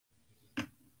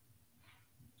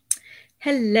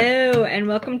Hello and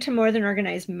welcome to More Than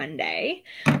Organized Monday.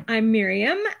 I'm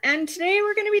Miriam and today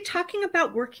we're going to be talking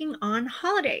about working on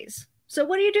holidays. So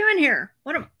what are you doing here?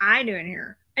 What am I doing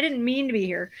here? I didn't mean to be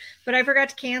here, but I forgot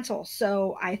to cancel.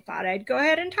 So I thought I'd go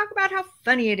ahead and talk about how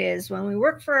funny it is when we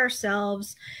work for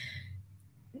ourselves,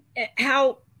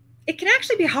 how it can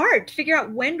actually be hard to figure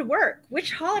out when to work,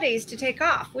 which holidays to take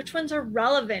off, which ones are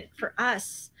relevant for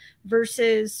us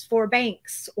versus for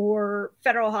banks or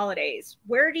federal holidays.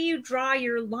 Where do you draw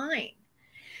your line?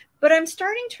 But I'm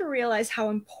starting to realize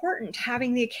how important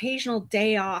having the occasional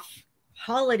day off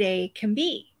holiday can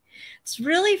be. It's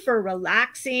really for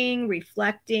relaxing,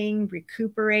 reflecting,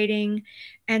 recuperating.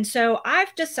 And so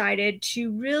I've decided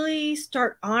to really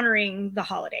start honoring the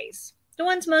holidays, the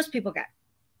ones most people get.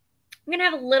 I'm going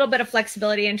to have a little bit of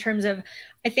flexibility in terms of,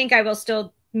 I think I will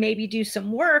still maybe do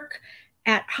some work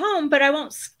at home, but I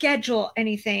won't schedule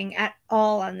anything at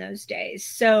all on those days.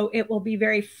 So it will be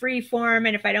very free form.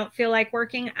 And if I don't feel like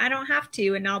working, I don't have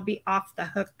to, and I'll be off the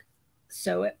hook,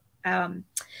 so to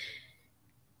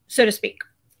speak.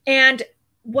 And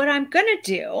what I'm going to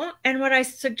do, and what I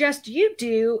suggest you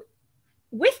do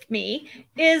with me,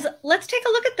 is let's take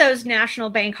a look at those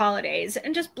national bank holidays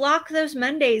and just block those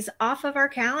Mondays off of our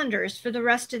calendars for the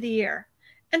rest of the year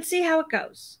and see how it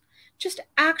goes. Just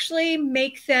actually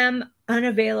make them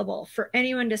unavailable for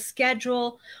anyone to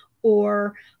schedule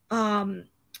or, to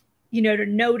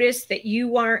notice that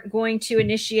you aren't going to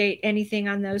initiate anything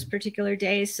on those particular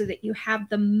days so that you have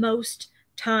the most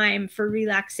time for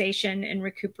relaxation and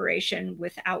recuperation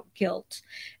without guilt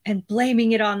and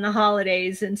blaming it on the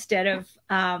holidays instead of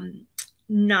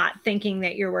not thinking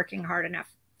that you're working hard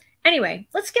enough. Anyway,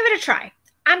 let's give it a try.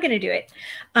 I'm going to do it.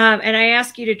 And I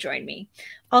ask you to join me.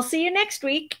 I'll see you next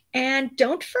week. And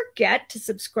don't forget to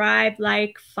subscribe,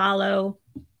 like, follow,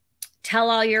 tell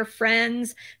all your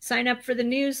friends, sign up for the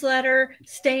newsletter,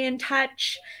 stay in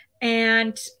touch.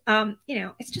 And,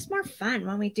 it's just more fun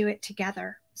when we do it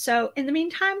together. So in the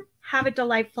meantime, have a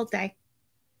delightful day.